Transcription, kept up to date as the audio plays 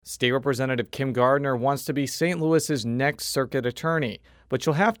State Representative Kim Gardner wants to be St. Louis's next circuit attorney, but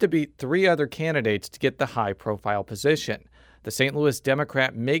she'll have to beat 3 other candidates to get the high-profile position. The St. Louis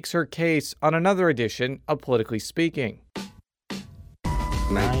Democrat makes her case on another edition of Politically Speaking.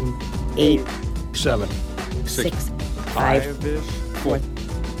 9, 8, 7, 6, 5, 4,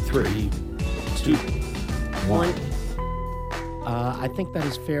 3, 2, 1. I think that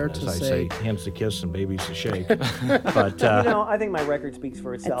is fair As to I say. say, hands to kiss and babies to shake. But I think my record speaks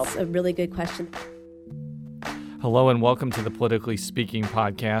for itself. That's a really good question. Hello and welcome to the Politically Speaking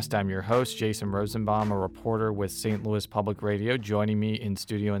podcast. I'm your host, Jason Rosenbaum, a reporter with St. Louis Public Radio. Joining me in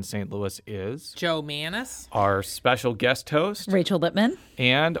studio in St. Louis is Joe Manis, our special guest host, Rachel Lippman,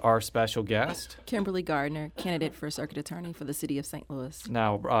 and our special guest, Kimberly Gardner, candidate for circuit attorney for the city of St. Louis.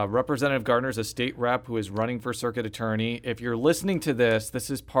 Now, Representative Gardner is a state rep who is running for circuit attorney. If you're listening to this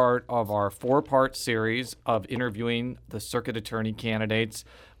is part of our 4-part series of interviewing the circuit attorney candidates.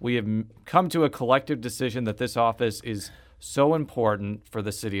 We have come to a collective decision that this office is so important for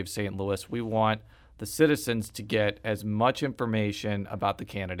the city of St. Louis. We want the citizens to get as much information about the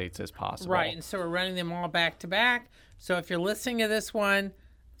candidates as possible. right, and so we're running them all back to back. So if you're listening to this one,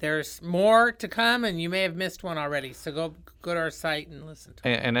 there's more to come, and you may have missed one already. So go to our site and listen to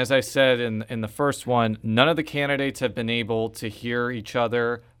it. And as I said in the first one, none of the candidates have been able to hear each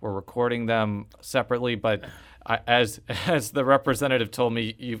other. We're recording them separately, but as the representative told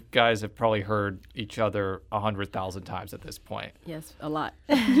me, you guys have probably heard each other 100,000 times at this point. Yes, a lot.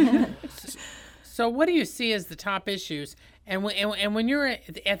 So what do you see as the top issues? And when you're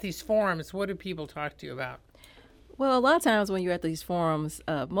at these forums, what do people talk to you about? Well, a lot of times when you're at these forums,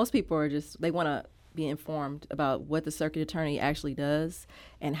 most people are they want to be informed about what the circuit attorney actually does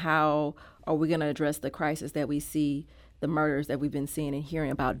and how are we going to address the crisis that we see, the murders that we've been seeing and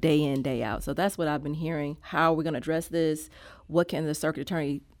hearing about day in, day out. So that's what I've been hearing. How are we going to address this? What can the circuit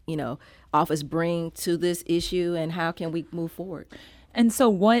attorney, office bring to this issue, and how can we move forward? And so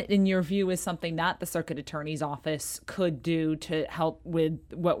what, in your view, is something that the circuit attorney's office could do to help with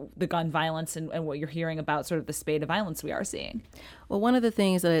what the gun violence and what you're hearing about sort of the spate of violence we are seeing? Well, one of the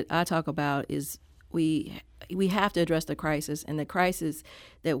things that I talk about is we have to address the crisis, and the crisis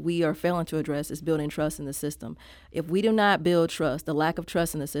that we are failing to address is building trust in the system. If we do not build trust, the lack of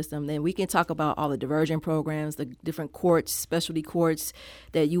trust in the system, then we can talk about all the diversion programs, the different courts, specialty courts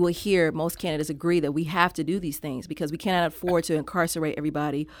that you will hear. Most candidates agree that we have to do these things because we cannot afford to incarcerate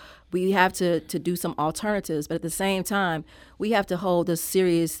everybody. We have to do some alternatives, but at the same time, we have to hold the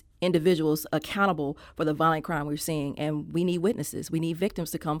serious individuals accountable for the violent crime we're seeing, and we need witnesses. We need victims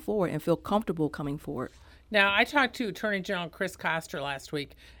to come forward and feel comfortable coming forward. Now, I talked to Attorney General Chris Koster last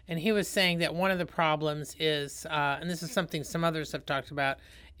week, and he was saying that one of the problems is, and this is something some others have talked about,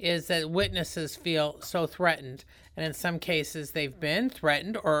 is that witnesses feel so threatened, and in some cases they've been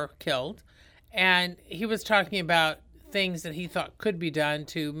threatened or killed. And he was talking about things that he thought could be done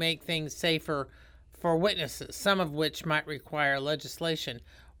to make things safer for witnesses, some of which might require legislation.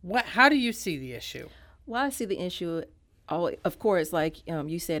 How do you see the issue? Well, I see the issue, of course, like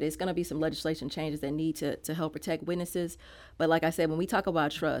you said, it's going to be some legislation changes that need to help protect witnesses. But like I said, when we talk about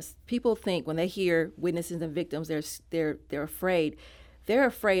trust, people think when they hear witnesses and victims, they're afraid. They're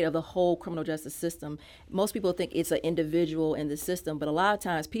afraid of the whole criminal justice system. Most people think it's an individual in the system, but a lot of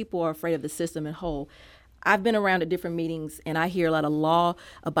times people are afraid of the system in whole. I've been around at different meetings, and I hear a lot of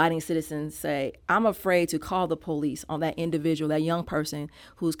law-abiding citizens say, I'm afraid to call the police on that individual, that young person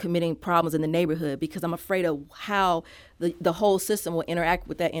who's committing problems in the neighborhood, because I'm afraid of how the whole system will interact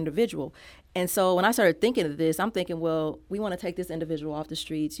with that individual. And so when I started thinking of this, I'm thinking, well, we want to take this individual off the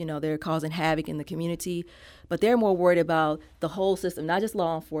streets. They're causing havoc in the community, but they're more worried about the whole system, not just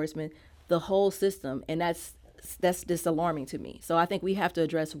law enforcement, the whole system, and that's just alarming to me. So I think we have to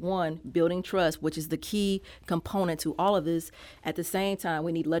address, one, building trust, which is the key component to all of this. At the same time,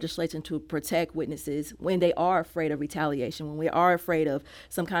 we need legislation to protect witnesses when they are afraid of retaliation, when we are afraid of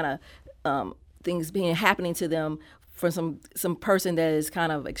some kind of things happening to them for some person that is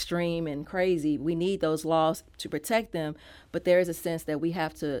kind of extreme and crazy. We need those laws to protect them, but there is a sense that we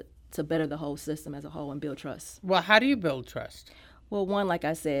have to better the whole system as a whole and build trust. Well, how do you build trust? Well, one, like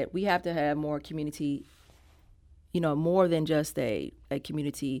I said, we have to have more community, more than just a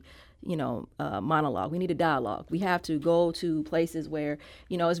community, monologue. We need a dialogue. We have to go to places where,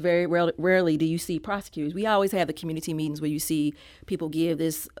 it's very rarely do you see prosecutors. We always have the community meetings where you see people give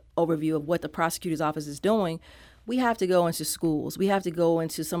this overview of what the prosecutor's office is doing. We have to go into schools. We have to go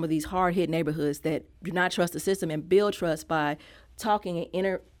into some of these hard-hit neighborhoods that do not trust the system and build trust by talking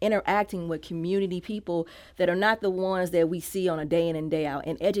and interacting with community people that are not the ones that we see on a day in and day out,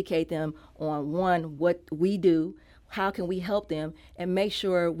 and educate them on, one, what we do, how can we help them and make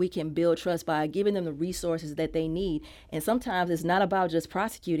sure we can build trust by giving them the resources that they need. And sometimes it's not about just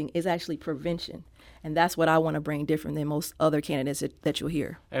prosecuting, it's actually prevention. And that's what I want to bring different than most other candidates that you'll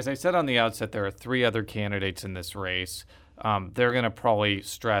hear. As I said on the outset, there are 3 other candidates in this race. They're going to probably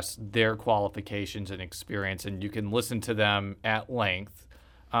stress their qualifications and experience, and you can listen to them at length.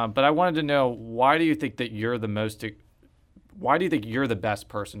 But I wanted to know, why do you think you're the best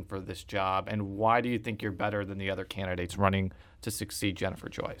person for this job, and why do you think you're better than the other candidates running to succeed Jennifer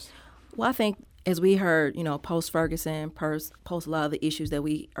Joyce? Well, I think, as we heard, post Ferguson, post a lot of the issues that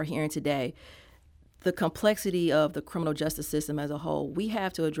we are hearing today, the complexity of the criminal justice system as a whole, we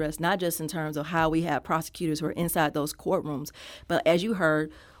have to address not just in terms of how we have prosecutors who are inside those courtrooms, but as you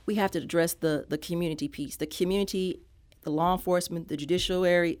heard, we have to address the community piece. The community, the law enforcement, the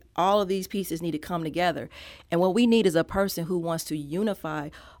judiciary, all of these pieces need to come together. And what we need is a person who wants to unify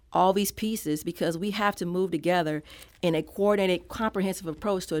all these pieces, because we have to move together in a coordinated, comprehensive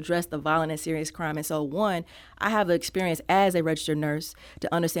approach to address the violent and serious crime. And so, one, I have the experience as a registered nurse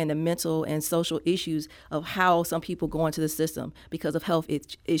to understand the mental and social issues of how some people go into the system because of health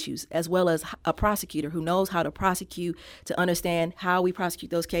issues, as well as a prosecutor who knows how to prosecute, to understand how we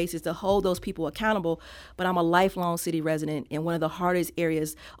prosecute those cases, to hold those people accountable. But I'm a lifelong city resident in one of the hardest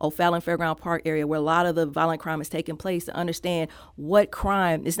areas, O'Fallon Fairground Park area, where a lot of the violent crime is taking place, to understand what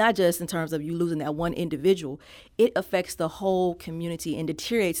crime, it's not just in terms of you losing that one individual, it affects the whole community and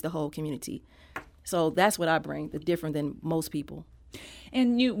deteriorates the whole community. So that's what I bring, the different than most people.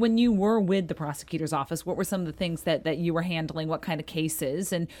 And when you were with the prosecutor's office, what were some of the things that you were handling? What kind of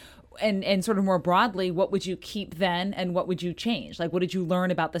cases? And sort of more broadly, what would you keep then and what would you change? Like, what did you learn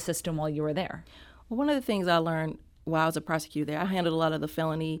about the system while you were there? Well, one of the things I learned while I was a prosecutor there, I handled a lot of the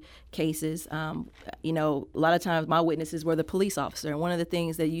felony cases. A lot of times my witnesses were the police officer. And one of the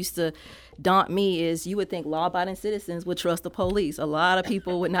things that used to daunt me is you would think law-abiding citizens would trust the police. A lot of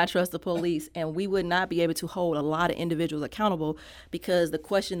people would not trust the police, and we would not be able to hold a lot of individuals accountable because the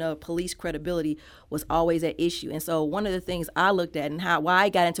question of police credibility was always at issue. And so one of the things I looked at and why I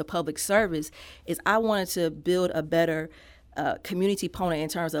got into public service is I wanted to build a better community opponent in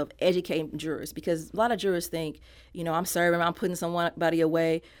terms of educating jurors, because a lot of jurors think, I'm serving, I'm putting somebody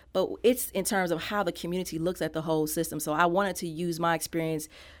away, but it's in terms of how the community looks at the whole system. So I wanted to use my experience,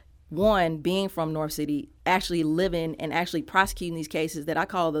 one, being from North City, actually living and actually prosecuting these cases that I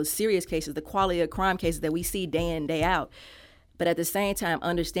call those serious cases, the quality of crime cases that we see day in, day out. But at the same time,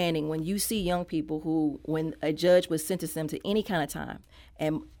 understanding when you see young people who, when a judge would sentence them to any kind of time,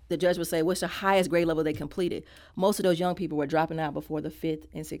 and the judge would say, what's the highest grade level they completed? Most of those young people were dropping out before the 5th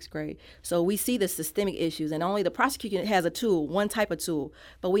and 6th grade. So we see the systemic issues, and only the prosecutor has a tool, one type of tool,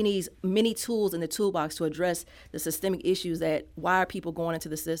 but we need many tools in the toolbox to address the systemic issues that why are people going into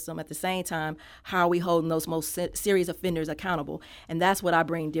the system? At the same time, how are we holding those most serious offenders accountable? And that's what I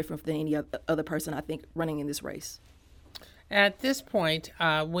bring different than any other person, I think, running in this race. At this point,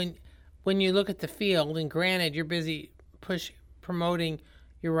 when you look at the field, and granted you're busy promoting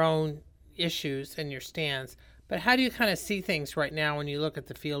your own issues and your stands, but how do you kind of see things right now when you look at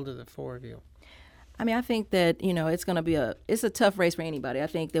the field of the 4 of you? I mean, I think that, it's going to be it's a tough race for anybody. I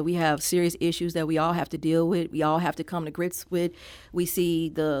think that we have serious issues that we all have to deal with. We all have to come to grips with. We see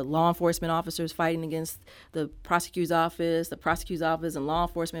the law enforcement officers fighting against the prosecutor's office and law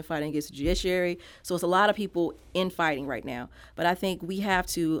enforcement fighting against the judiciary. So it's a lot of people infighting right now. But I think we have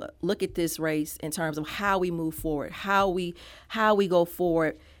to look at this race in terms of how we move forward, how we go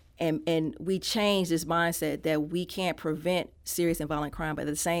forward. And we change this mindset that we can't prevent serious and violent crime, but at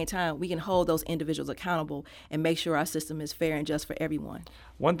the same time, we can hold those individuals accountable and make sure our system is fair and just for everyone.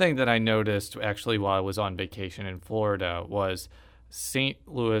 One thing that I noticed actually while I was on vacation in Florida was St.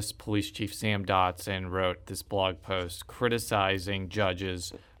 Louis Police Chief Sam Dotson wrote this blog post criticizing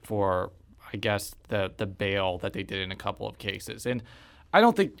judges for, I guess, the bail that they did in a couple of cases. And I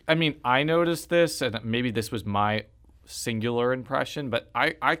noticed this, and maybe this was my singular impression, but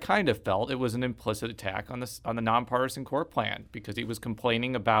I kind of felt it was an implicit attack on the nonpartisan court plan, because he was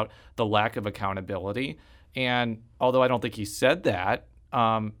complaining about the lack of accountability. And although I don't think he said that,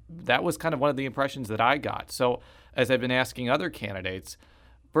 that was kind of one of the impressions that I got. So as I've been asking other candidates,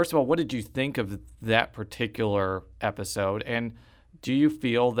 first of all, what did you think of that particular episode? And do you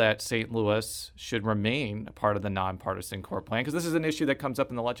feel that St. Louis should remain a part of the nonpartisan court plan? Because this is an issue that comes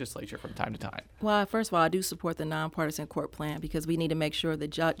up in the legislature from time to time. Well, first of all, I do support the nonpartisan court plan because we need to make sure that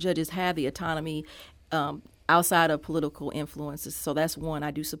judges have the autonomy. outside of political influences. So that's one.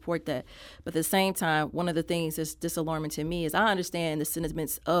 I do support that. But at the same time, one of the things that's disalarming to me is I understand the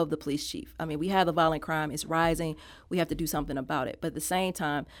sentiments of the police chief. I mean, we have the violent crime. It's rising. We have to do something about it. But at the same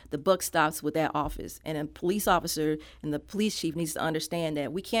time, the buck stops with that office. And a police officer and the police chief needs to understand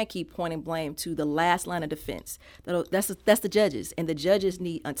that we can't keep pointing blame to the last line of defense. That's the judges. And the judges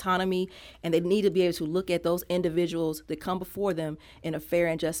need autonomy, and they need to be able to look at those individuals that come before them in a fair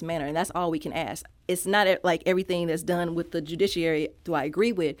and just manner. And that's all we can ask. It's not like everything that's done with the judiciary do I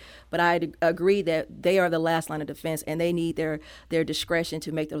agree with, but I agree that they are the last line of defense, and they need their discretion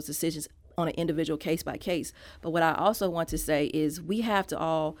to make those decisions on an individual case by case. But what I also want to say is we have to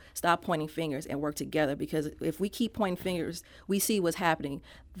all stop pointing fingers and work together, because if we keep pointing fingers, we see what's happening.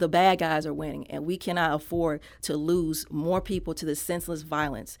 The bad guys are winning, and we cannot afford to lose more people to the senseless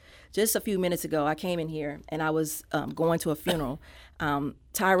violence. Just a few minutes ago, I came in here and I was going to a funeral.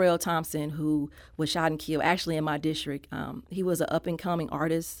 Tyrell Thompson, who was shot and killed, actually in my district. He was an up-and-coming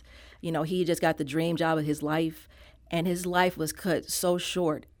artist. You know, he just got the dream job of his life, and his life was cut so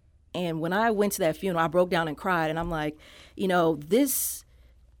short. And when I went to that funeral, I broke down and cried, and I'm like, you know, this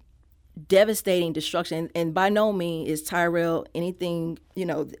devastating destruction, and by no means is Tyrell anything, you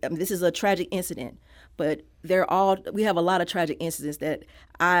know, I mean, this is a tragic incident, but we have a lot of tragic incidents that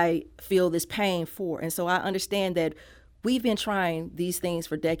I feel this pain for. And so I understand that we've been trying these things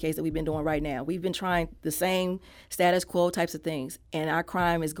for decades that we've been doing right now. We've been trying the same status quo types of things, and our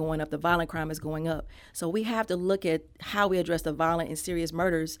crime is going up. The violent crime is going up. So we have to look at how we address the violent and serious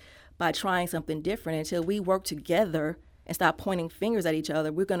murders by trying something different. Until we work together and stop pointing fingers at each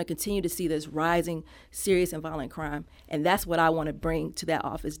other, we're going to continue to see this rising serious and violent crime. And that's what I want to bring to that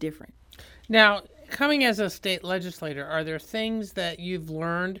office different. Now, coming as a state legislator, are there things that you've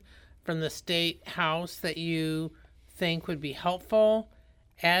learned from the state house that you think would be helpful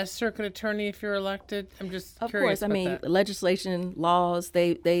as circuit attorney if you're elected? I'm just of curious. Of course, I mean, that. Legislation, laws,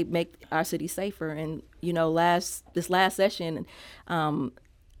 they make our city safer. And you know, this last session,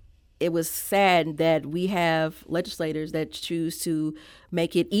 it was sad that we have legislators that choose to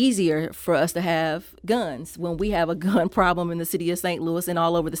make it easier for us to have guns when we have a gun problem in the city of St. Louis and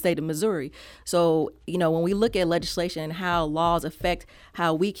all over the state of Missouri. So, you know, when we look at legislation and how laws affect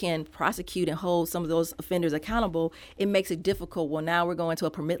how we can prosecute and hold some of those offenders accountable, it makes it difficult. Well, now we're going to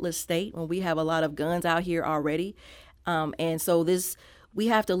a permitless state when we have a lot of guns out here already. And so we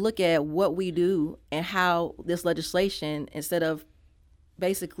have to look at what we do and how this legislation, instead of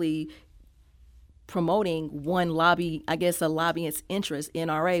basically promoting one lobby, I guess a lobbyist's interest,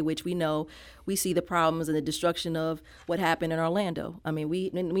 NRA, which we see the problems and the destruction of what happened in Orlando. I mean, we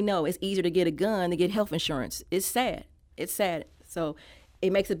know it's easier to get a gun than get health insurance. It's sad. It's sad. So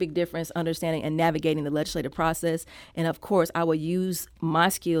it makes a big difference understanding and navigating the legislative process. And of course, I will use my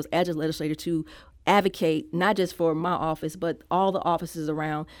skills as a legislator to advocate not just for my office, but all the offices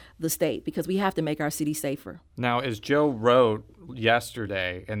around the state, because we have to make our city safer. Now, as Joe wrote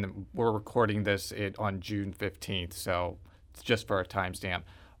yesterday, and we're recording this on June 15th, so it's just for a timestamp,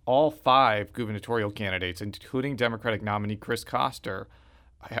 all 5 gubernatorial candidates, including Democratic nominee Chris Koster,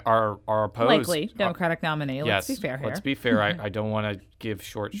 are opposed. Likely Democratic nominee. Let's be fair here. Let's be fair. I don't want to give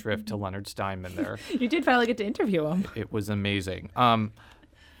short shrift to Leonard Steinman there. You did finally get to interview him. It was amazing.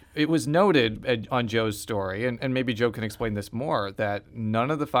 It was noted on Joe's story, and maybe Joe can explain this more, that none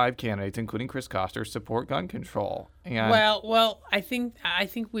of the 5 candidates, including Chris Koster, support gun control. And Well, I think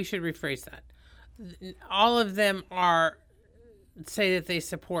we should rephrase that. All of them say that they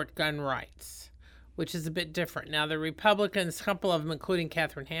support gun rights, which is a bit different. Now, the Republicans, a couple of them, including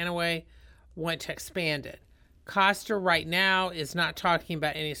Catherine Hanaway, want to expand it. Koster right now is not talking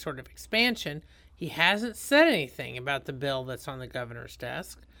about any sort of expansion. He hasn't said anything about the bill that's on the governor's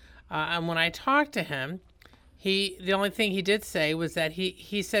desk. And when I talked to him, the only thing he did say was that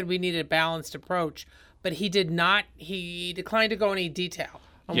he said we need a balanced approach, but he declined to go into detail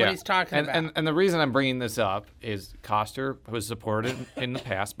on what he's talking about. And the reason I'm bringing this up is Koster was supported in the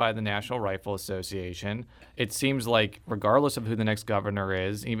past by the National Rifle Association. It seems like regardless of who the next governor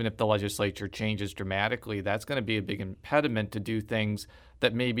is, even if the legislature changes dramatically, that's going to be a big impediment to do things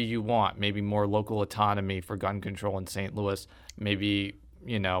that maybe you want, maybe more local autonomy for gun control in St. Louis, maybe,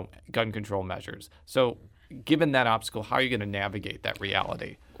 gun control measures. So given that obstacle, how are you going to navigate that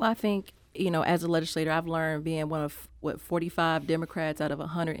reality? Well, I think, as a legislator, I've learned being one of 45 Democrats out of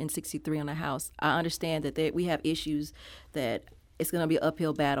 163 on the House. I understand that we have issues that it's going to be an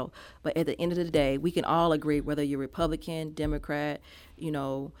uphill battle. But at the end of the day, we can all agree, whether you're Republican, Democrat,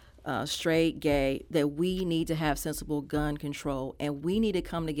 straight, gay, that we need to have sensible gun control, and we need to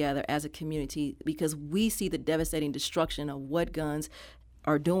come together as a community because we see the devastating destruction of what guns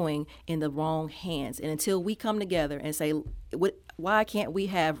are doing in the wrong hands. And until we come together and say, why can't we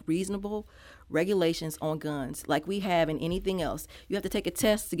have reasonable regulations on guns like we have in anything else? You have to take a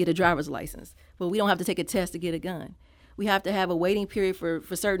test to get a driver's license, but we don't have to take a test to get a gun. We have to have a waiting period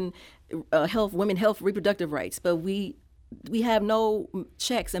for certain women health reproductive rights, but we have no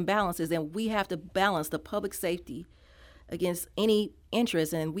checks and balances, and we have to balance the public safety against any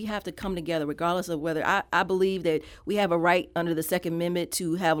interest, and we have to come together regardless of whether I believe that we have a right under the Second Amendment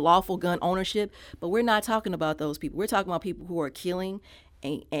to have lawful gun ownership, but we're not talking about those people. We're talking about people who are killing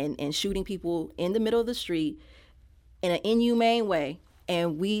and shooting people in the middle of the street in an inhumane way,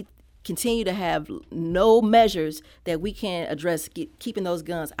 and we continue to have no measures that we can address keeping those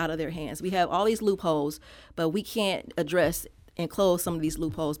guns out of their hands. We have all these loopholes, but we can't address and close some of these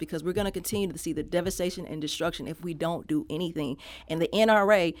loopholes because we're going to continue to see the devastation and destruction if we don't do anything. And the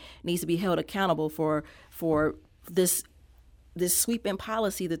NRA needs to be held accountable for this sweeping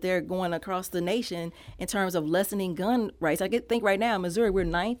policy that they're going across the nation in terms of lessening gun rights. I think right now in Missouri we're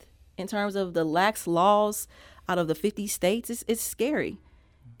 9th in terms of the lax laws out of the 50 states. It's scary.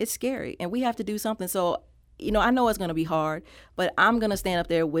 It's scary, and we have to do something. So, I know it's going to be hard, but I'm going to stand up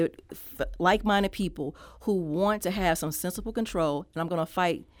there with like-minded people who want to have some sensible control, and I'm going to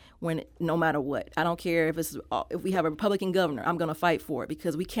fight no matter what. I don't care if we have a Republican governor. I'm going to fight for it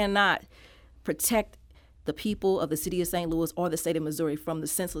because we cannot protect the people of the city of St. Louis or the state of Missouri from the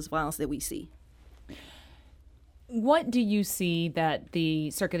senseless violence that we see. What do you see that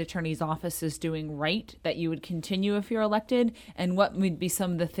the Circuit Attorney's Office is doing right that you would continue if you're elected? And what would be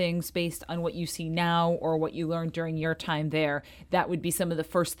some of the things based on what you see now or what you learned during your time there that would be some of the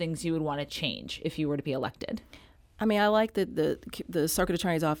first things you would want to change if you were to be elected? I mean, I like that the Circuit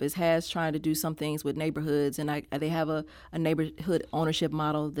Attorney's Office has tried to do some things with neighborhoods, and they have a neighborhood ownership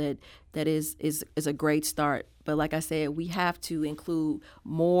model that is a great start. But like I said, we have to include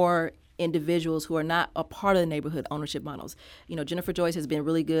more individuals who are not a part of the neighborhood ownership models. Jennifer Joyce has been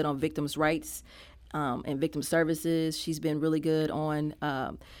really good on victims' rights and victim services. She's been really good on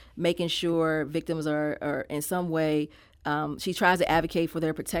making sure victims are in some way. She tries to advocate for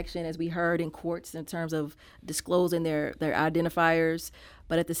their protection, as we heard in courts, in terms of disclosing their identifiers.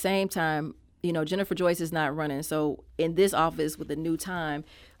 But at the same time, Jennifer Joyce is not running. So in this office with the new time,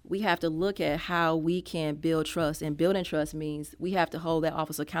 we have to look at how we can build trust. And building trust means we have to hold that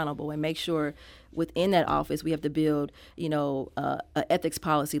office accountable and make sure within that office we have to build, an ethics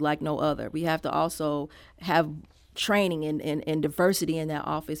policy like no other. We have to also have training and diversity in that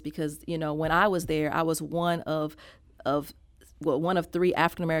office because, when I was there, I was one of 3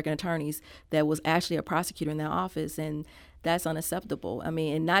 African-American attorneys that was actually a prosecutor in that office, and that's unacceptable. I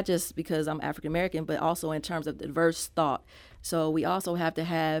mean, and not just because I'm African-American, but also in terms of diverse thought. So we also have to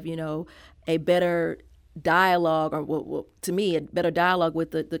have, a better dialogue, or to me, a better dialogue with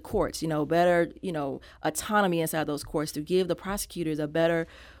the courts, better, autonomy inside those courts to give the prosecutors a better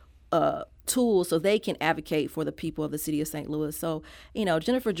tools so they can advocate for the people of the city of St. Louis. So,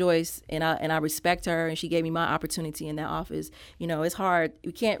 Jennifer Joyce, and I respect her, and she gave me my opportunity in that office. It's hard.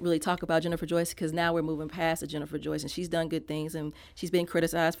 We can't really talk about Jennifer Joyce because now we're moving past Jennifer Joyce, and she's done good things, and she's been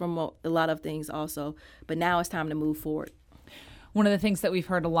criticized from a lot of things also. But now it's time to move forward. One of the things that we've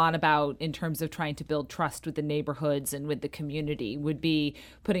heard a lot about in terms of trying to build trust with the neighborhoods and with the community would be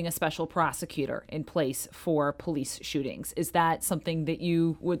putting a special prosecutor in place for police shootings. Is that something that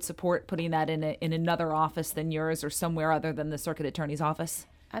you would support, putting that in another office than yours or somewhere other than the Circuit Attorney's Office?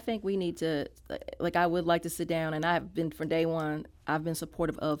 I think we need to, I would like to sit down, and I've been, from day one, I've been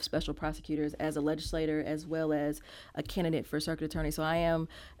supportive of special prosecutors as a legislator as well as a candidate for circuit attorney. So I am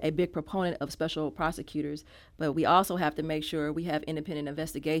a big proponent of special prosecutors, but we also have to make sure we have independent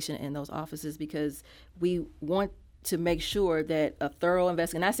investigation in those offices because we want to make sure that a thorough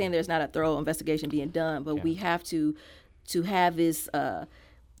investigation, not saying there's not a thorough investigation being done, but we have to have this,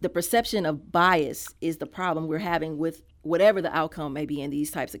 the perception of bias is the problem we're having with whatever the outcome may be in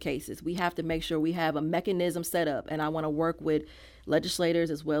these types of cases. We have to make sure we have a mechanism set up, and I want to work with legislators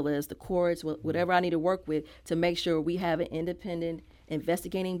as well as the courts, whatever I need to work with to make sure we have an independent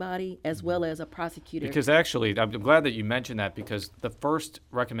investigating body as well as a prosecutor. Because actually, I'm glad that you mentioned that because the first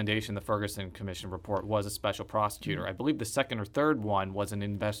recommendation, the Ferguson Commission report, was a special prosecutor. I believe the second or third one was an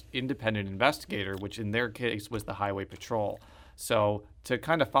independent investigator, which in their case was the Highway Patrol. So to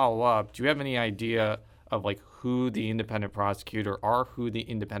kind of follow up, do you have any idea of who the independent prosecutor or who the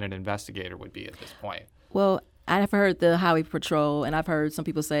independent investigator would be at this point? Well, I've heard the Highway Patrol, and I've heard some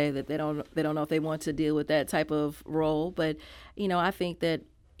people say that they don't know if they want to deal with that type of role. But, I think that,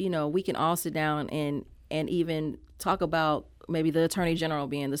 we can all sit down and and even talk about maybe the attorney general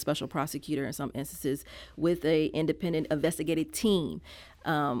being the special prosecutor in some instances with a independent investigative team.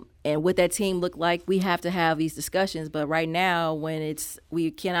 And what that team look like, we have to have these discussions. But right now, when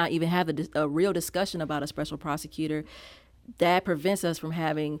we cannot even have a real discussion about a special prosecutor, that prevents us from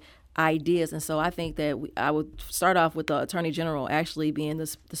having ideas. And so I think that I would start off with the attorney general actually being the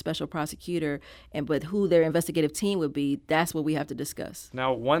special prosecutor, but who their investigative team would be, that's what we have to discuss.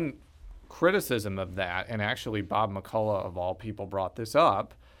 Now, one criticism of that, and actually Bob McCullough of all people brought this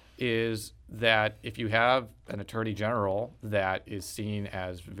up, is that if you have an attorney general that is seen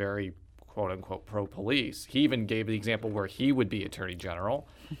as very quote-unquote pro-police, he even gave the example where he would be attorney general,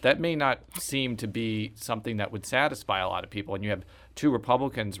 that may not seem to be something that would satisfy a lot of people. And you have two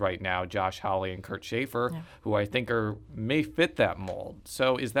Republicans right now, Josh Hawley and Kurt Schaefer, who I think may fit that mold.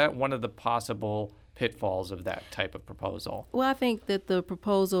 So is that one of the possible pitfalls of that type of proposal? Well, I think that the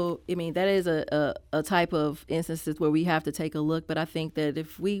proposal, that is a type of instances where we have to take a look. But I think that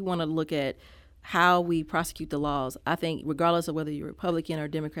if we want to look at how we prosecute the laws, I think regardless of whether you're Republican or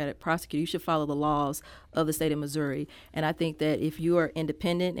Democratic prosecutor, you should follow the laws of the state of Missouri. And I think that if you are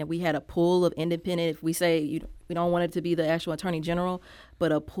independent, and we had a pool of independent, if we say we don't want it to be the actual attorney general,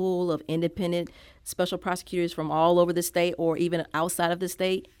 but a pool of independent special prosecutors from all over the state or even outside of the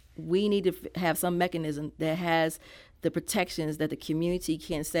state, we need to have some mechanism that has the protections that the community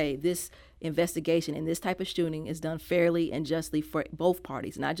can say this investigation and this type of shooting is done fairly and justly for both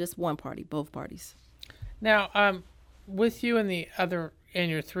parties, not just one party, both parties. Now, with you and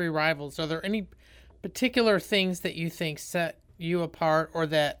your three rivals, are there any particular things that you think set you apart, or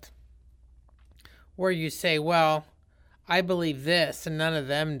that where you say, well, I believe this and none of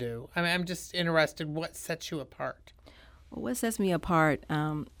them do? I mean, I'm just interested, what sets you apart? Well, what sets me apart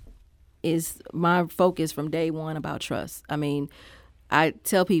is my focus from day one about trust. I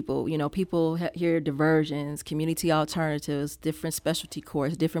tell people, people hear diversions, community alternatives, different specialty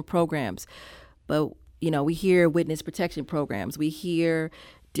courts, different programs. But, we hear witness protection programs. We hear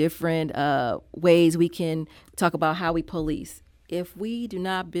different ways we can talk about how we police. If we do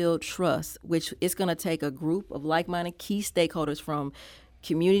not build trust, which it's going to take a group of like-minded key stakeholders from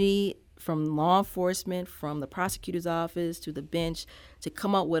community, from law enforcement, from the prosecutor's office to the bench, to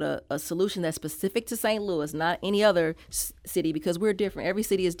come up with a solution that's specific to St. Louis, not any other city, because we're different. Every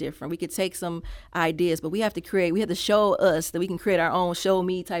city is different. We could take some ideas, but we have to show us that we can create our own show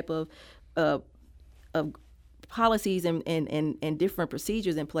me type of policies and different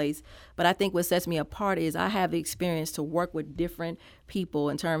procedures in place. But I think what sets me apart is I have the experience to work with different people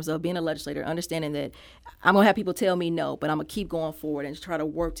in terms of being a legislator, understanding that I'm going to have people tell me no, but I'm going to keep going forward and try to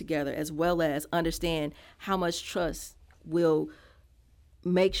work together, as well as understand how much trust will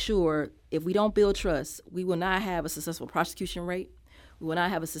make sure if we don't build trust, we will not have a successful prosecution rate. We will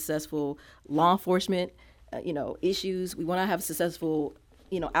not have a successful law enforcement, issues. We will not have successful,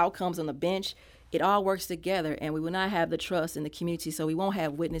 outcomes on the bench. It all works together, and we will not have the trust in the community, so we won't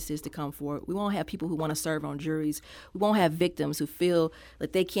have witnesses to come forward. We won't have people who want to serve on juries. We won't have victims who feel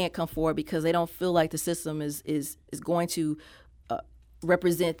that they can't come forward because they don't feel like the system is going to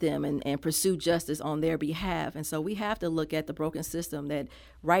represent them and pursue justice on their behalf. And so we have to look at the broken system that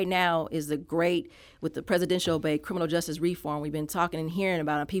right now is with the presidential-based criminal justice reform we've been talking and hearing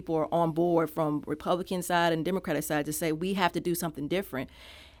about, and people are on board from Republican side and Democratic side to say we have to do something different.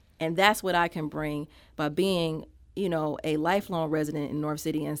 And that's what I can bring by being, a lifelong resident in North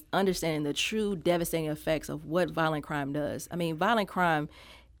City and understanding the true devastating effects of what violent crime does. Violent crime,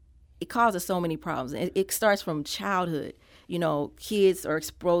 it causes so many problems. It starts from childhood. Kids are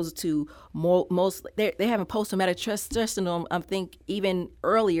exposed to they have a post-traumatic stress syndrome, I think, even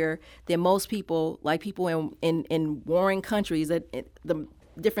earlier than most people, like people in warring countries, the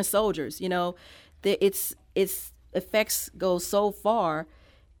different soldiers, its effects go so far.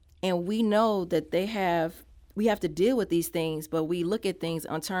 And we know that we have to deal with these things, but we look at things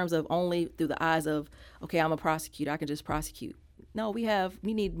in terms of only through the eyes of, okay, I'm a prosecutor, I can just prosecute. No, we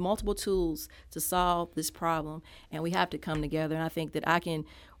need multiple tools to solve this problem, and we have to come together. And I think that I can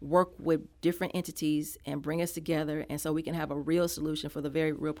work with different entities and bring us together, and so we can have a real solution for the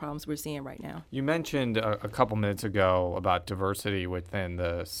very real problems we're seeing right now. You mentioned a couple minutes ago about diversity within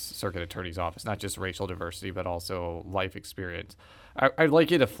the circuit attorney's office, not just racial diversity, but also life experience. I'd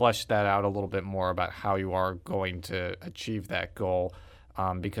like you to flesh that out a little bit more about how you are going to achieve that goal,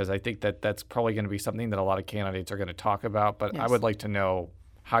 because I think that's probably going to be something that a lot of candidates are going to talk about, but yes. I would like to know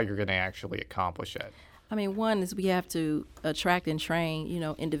how you're going to actually accomplish it. One is we have to attract and train,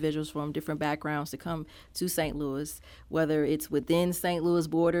 individuals from different backgrounds to come to St. Louis, whether it's within St. Louis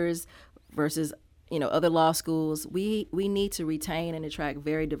borders versus, other law schools. We need to retain and attract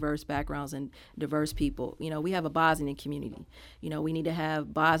very diverse backgrounds and diverse people. We have a Bosnian community. We need to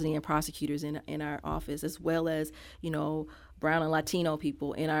have Bosnian prosecutors in our office, as well as brown and Latino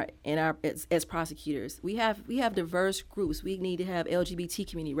people in our as prosecutors. We have diverse groups. We need to have LGBT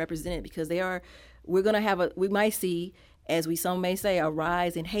community represented, because we might see, as some may say, a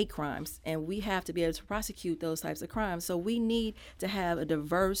rise in hate crimes, and we have to be able to prosecute those types of crimes. So we need to have a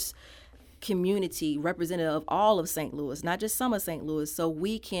diverse community representative of all of St. Louis, not just some of St. Louis, so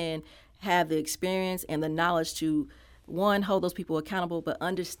we can have the experience and the knowledge to, one, hold those people accountable, but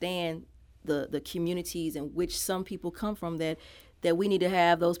understand the communities in which some people come from, that we need to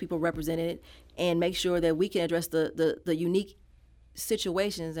have those people represented, and make sure that we can address the unique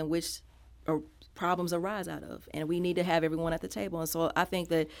situations in which problems arise out of, and we need to have everyone at the table. And so I think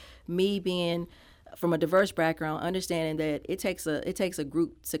that me being from a diverse background, understanding that it takes a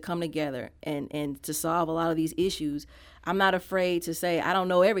group to come together and to solve a lot of these issues. I'm not afraid to say I don't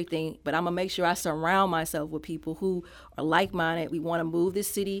know everything, but I'm gonna make sure I surround myself with people who are like-minded. We want to move this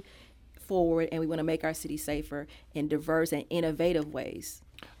city forward, and we want to make our city safer in diverse and innovative ways.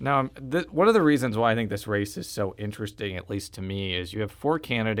 Now, one of the reasons why I think this race is so interesting, at least to me, is you have 4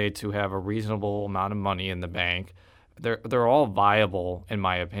 candidates who have a reasonable amount of money in the bank. They're all viable, in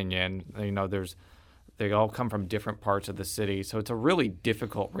my opinion. They all come from different parts of the city, so it's a really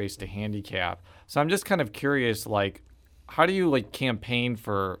difficult race to handicap. So I'm just kind of curious, how do you campaign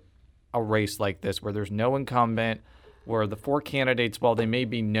for a race like this, where there's no incumbent, where the 4 candidates, while they may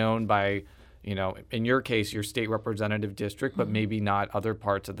be known by, in your case, your state representative district, but maybe not other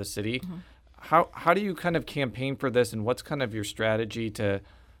parts of the city. Mm-hmm. How do you kind of campaign for this, and what's kind of your strategy to,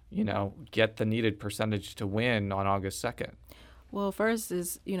 get the needed percentage to win on August 2nd? Well, first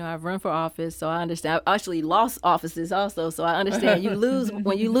is, I've run for office, so I understand. I actually lost offices also, so I understand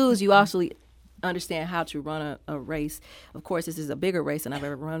when you lose, you actually understand how to run a race. Of course, this is a bigger race than I've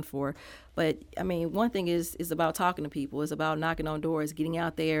ever run for. But, one thing is about talking to people. It's about knocking on doors, getting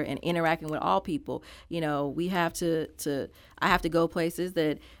out there and interacting with all people. I have to go places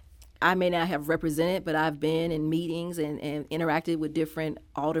that I may not have represented, but I've been in meetings and interacted with different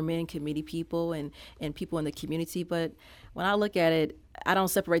aldermen, committee people, and people in the community. But when I look at it, I don't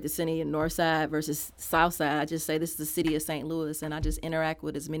separate the city in north side versus south side. I just say this is the city of St. Louis, and I just interact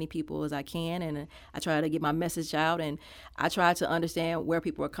with as many people as I can, and I try to get my message out, and I try to understand where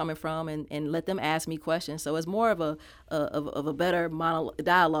people are coming from and let them ask me questions. So it's more of a better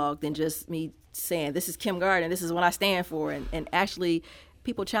dialogue than just me saying, this is Kim Gardner, this is what I stand for, and actually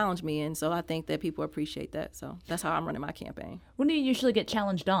people challenge me, and so I think that people appreciate that. So that's how I'm running my campaign. When do you usually get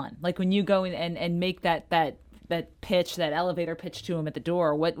challenged on? When you go in and make that pitch, that elevator pitch to them at the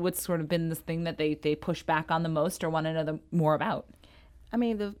door, what's sort of been the thing that they push back on the most or want to know more about?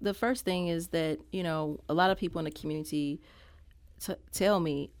 The first thing is that, a lot of people in the community tell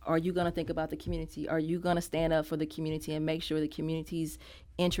me, are you going to think about the community? Are you going to stand up for the community and make sure the community's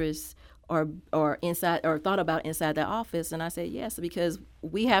interests or inside or thought about inside that office? And I said yes, because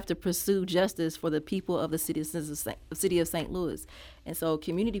we have to pursue justice for the people of the city of St. Louis. And so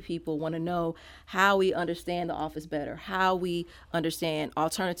community people want to know how we understand the office better, how we understand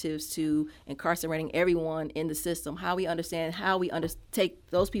alternatives to incarcerating everyone in the system, how we take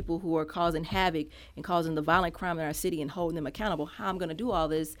those people who are causing havoc and causing the violent crime in our city and holding them accountable. How I'm going to do all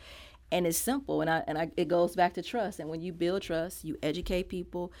this. And it's simple, and it goes back to trust. And when you build trust, you educate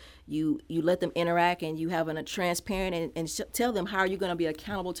people, you let them interact, and you have a transparent and tell them how you're going to be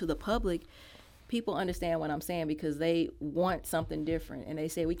accountable to the public. People understand what I'm saying, because they want something different, and they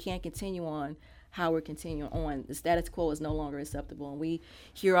say we can't continue on how we're continuing on. The status quo is no longer acceptable, and we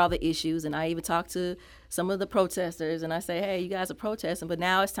hear all the issues. And I even talk to some of the protesters, and I say, hey, you guys are protesting, but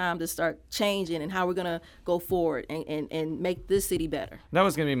now it's time to start changing and how we're going to go forward and make this city better. That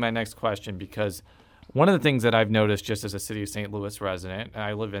was going to be my next question, because one of the things that I've noticed just as a City of St. Louis resident, and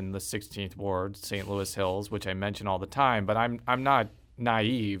I live in the 16th Ward, St. Louis Hills, which I mention all the time, but I'm not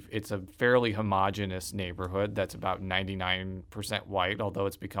naive. It's a fairly homogenous neighborhood that's about 99% white, although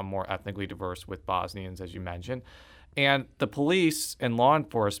it's become more ethnically diverse with Bosnians, as you mentioned. And the police and law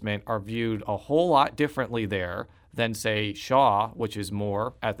enforcement are viewed a whole lot differently there than, say, Shaw, which is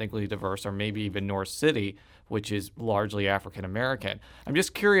more ethnically diverse, or maybe even North City, which is largely African American. I'm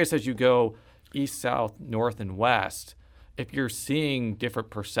just curious, as you go east, south, north, and west, if you're seeing different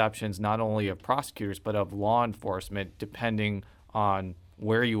perceptions not only of prosecutors but of law enforcement, depending on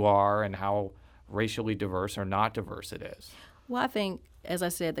where you are and how racially diverse or not diverse it is. Well, I think, as I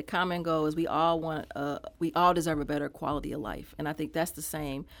said, the common goal is we all deserve a better quality of life. And I think that's the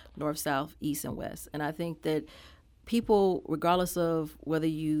same north, south, east, and west. And I think that people, regardless of whether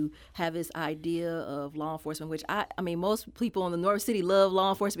you have this idea of law enforcement, which I mean, most people in the North City love law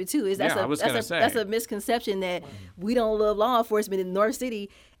enforcement too. That's a misconception that we don't love law enforcement in the North City.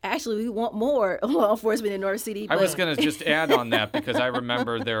 Actually, we want more law enforcement in North City. I was going to just add on that because I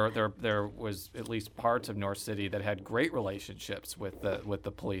remember there was at least parts of North City that had great relationships with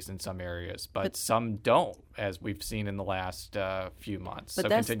the police in some areas, but some don't, as we've seen in the last few months. So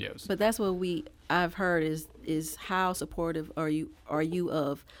continues. But that's what I've heard is how supportive are you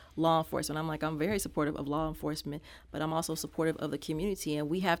of law enforcement? I'm very supportive of law enforcement, but I'm also supportive of the community, and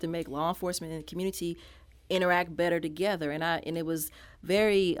we have to make law enforcement and the community interact better together. And it was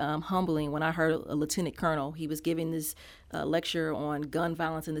very humbling when I heard a lieutenant colonel. He was giving this lecture on gun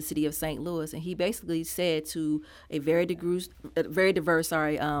violence in the city of St. Louis, and he basically said to a very diverse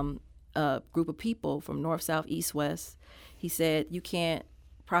group of people from north, south, east, west, he said, you can't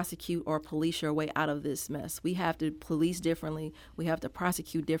prosecute or police your way out of this mess. We have to police differently. We have to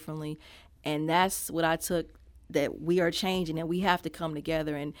prosecute differently. And that's what I took, that we are changing and we have to come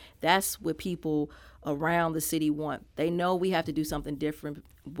together. And that's what people around the city want. They know we have to do something different.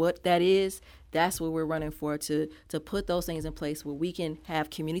 What that is, that's what we're running for, to put those things in place where we can have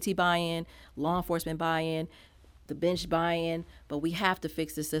community buy-in, law enforcement buy-in, the bench buy-in, but we have to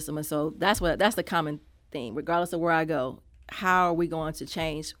fix the system. And so that's the common thing, regardless of where I go. How are we going to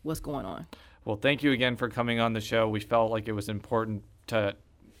change what's going on? Well, thank you again for coming on the show. We felt like it was important to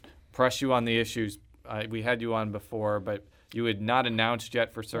press you on the issues. We had you on before, but you had not announced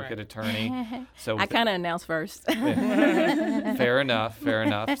yet for circuit attorney. So I kind of announced first. Fair enough.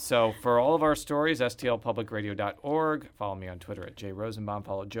 So for all of our stories, stlpublicradio.org. Follow me on Twitter at Jay Rosenbaum.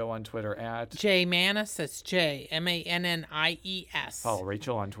 Follow Joe on Twitter at Jay Mannies. That's JMannies. Follow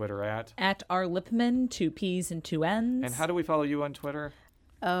Rachel on Twitter at R. Lipman, 2 P's and 2 N's. And how do we follow you on Twitter?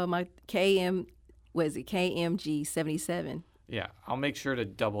 My KMG77. Yeah, I'll make sure to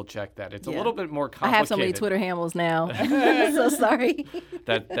double check that. It's a little bit more complicated. I have so many Twitter handles now. So sorry.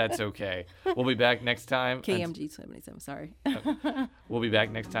 That's okay. We'll be back next time. KMG77, sorry. We'll be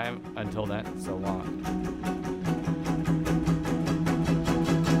back next time. Until then, so long.